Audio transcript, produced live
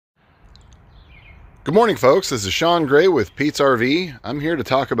Good morning, folks. This is Sean Gray with Pete's RV. I'm here to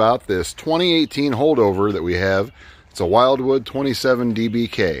talk about this 2018 holdover that we have. It's a Wildwood 27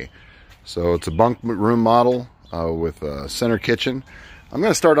 DBK. So it's a bunk room model with a center kitchen. I'm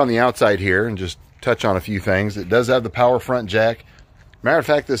going to start on the outside here and just touch on a few things. It does have the power front jack. Matter of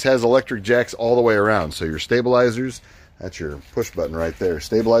fact, this has electric jacks all the way around. So your stabilizers, that's your push button right there.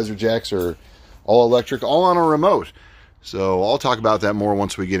 Stabilizer jacks are all electric, all on a remote. So I'll talk about that more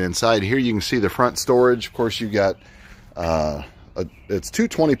once we get inside. Here you can see the front storage. Of course, you've got, it's two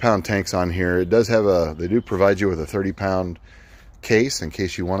 20-pound tanks on here. It does have they do provide you with a 30-pound case in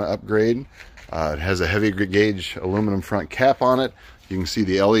case you want to upgrade. It has a heavy gauge aluminum front cap on it. You can see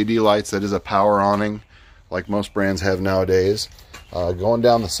the LED lights. That is a power awning like most brands have nowadays. Going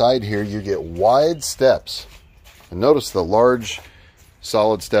down the side here, you get wide steps. And notice the large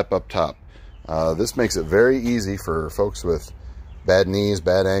solid step up top. This makes it very easy for folks with bad knees,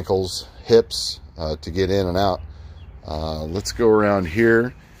 bad ankles, hips to get in and out. Let's go around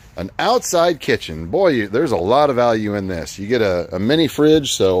here. An outside kitchen. Boy, there's a lot of value in this. You get a mini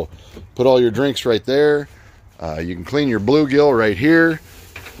fridge, so put all your drinks right there. You can clean your bluegill right here.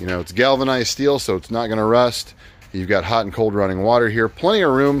 You know, it's galvanized steel, so it's not going to rust. You've got hot and cold running water here. Plenty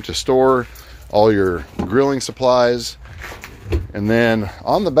of room to store all your grilling supplies. And then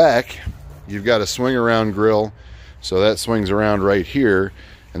on the back, you've got a swing around grill, so that swings around right here,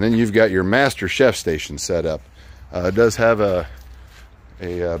 and then you've got your master chef station set up. It does have a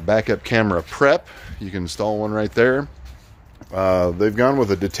backup camera prep. You can install one right there. They've gone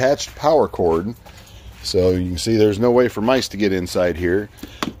with a detached power cord, so you can see there's no way for mice to get inside here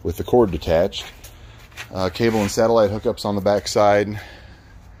with the cord detached. Cable and satellite hookups on the back side,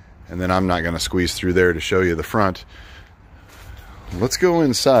 and then I'm not going to squeeze through there to show you the front. Let's go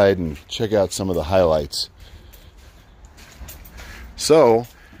inside and check out some of the highlights. So,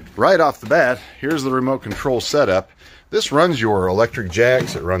 right off the bat, here's the remote control setup. This runs your electric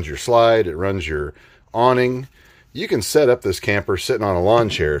jacks, it runs your slide, it runs your awning. You can set up this camper sitting on a lawn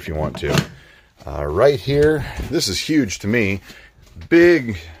chair if you want to. Right here, this is huge to me.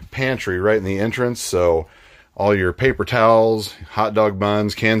 Big pantry right in the entrance, so all your paper towels, hot dog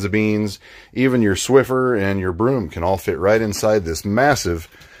buns, cans of beans, even your Swiffer and your broom can all fit right inside this massive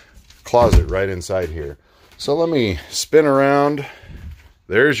closet right inside here. So let me spin around.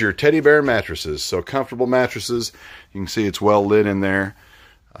 There's your teddy bear mattresses. So comfortable mattresses. You can see it's well lit in there.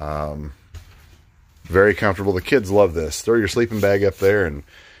 Very comfortable. The kids love this. Throw your sleeping bag up there and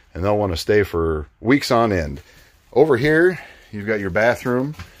they'll want to stay for weeks on end. Over here, you've got your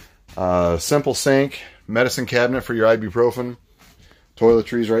bathroom. Simple sink. Medicine cabinet for your ibuprofen,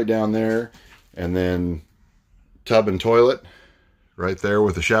 toiletries right down there, and then tub and toilet right there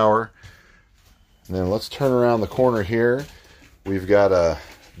with a shower. And then let's turn around the corner here. We've got a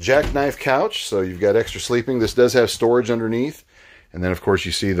jackknife couch, so you've got extra sleeping. This does have storage underneath, and then of course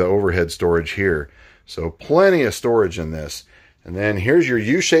you see the overhead storage here. So plenty of storage in this. And then here's your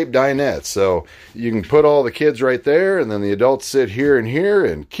U-shaped dinette, so you can put all the kids right there, and then the adults sit here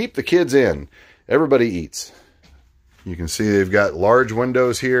and keep the kids in. Everybody eats. You can see they've got large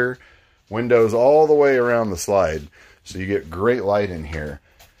windows here, windows all the way around the slide, so you get great light in here.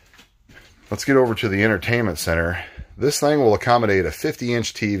 Let's get over to the entertainment center. This thing will accommodate a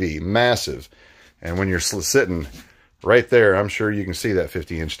 50-inch TV, massive. And when you're sitting right there, I'm sure you can see that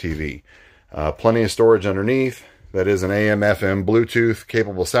 50-inch TV. Plenty of storage underneath. That is an AM, FM, Bluetooth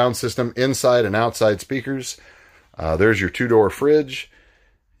capable sound system, inside and outside speakers. There's your two-door fridge.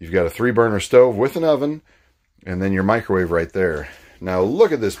 You've got a 3-burner stove with an oven, and then your microwave right there. Now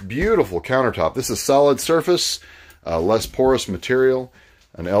look at this beautiful countertop. This is solid surface, less porous material,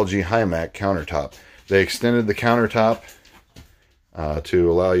 an LG Hymac countertop. They extended the countertop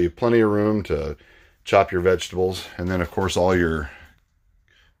to allow you plenty of room to chop your vegetables, and then of course all your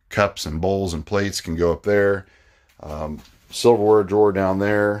cups and bowls and plates can go up there. Silverware drawer down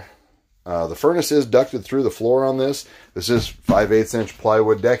there. The furnace is ducted through the floor on this. This is 5/8 inch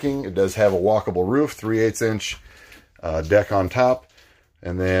plywood decking. It does have a walkable roof, 3/8 inch deck on top.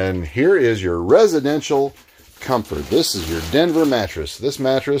 And then here is your residential comfort. This is your Denver mattress. This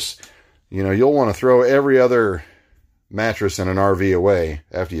mattress, you know, you'll want to throw every other mattress in an RV away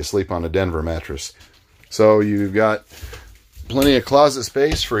after you sleep on a Denver mattress. So you've got plenty of closet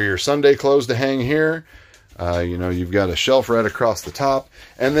space for your Sunday clothes to hang here. You know, you've got a shelf right across the top.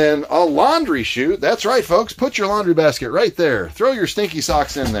 And then a laundry chute. That's right, folks. Put your laundry basket right there. Throw your stinky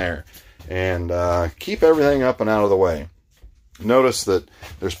socks in there. And keep everything up and out of the way. Notice that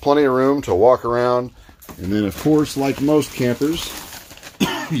there's plenty of room to walk around. And then, of course, like most campers,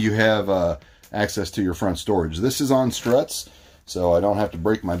 you have access to your front storage. This is on struts, so I don't have to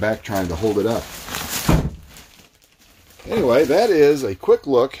break my back trying to hold it up. Anyway, that is a quick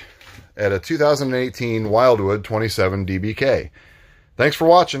look at a 2018 Wildwood 27 DBK. Thanks for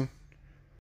watching.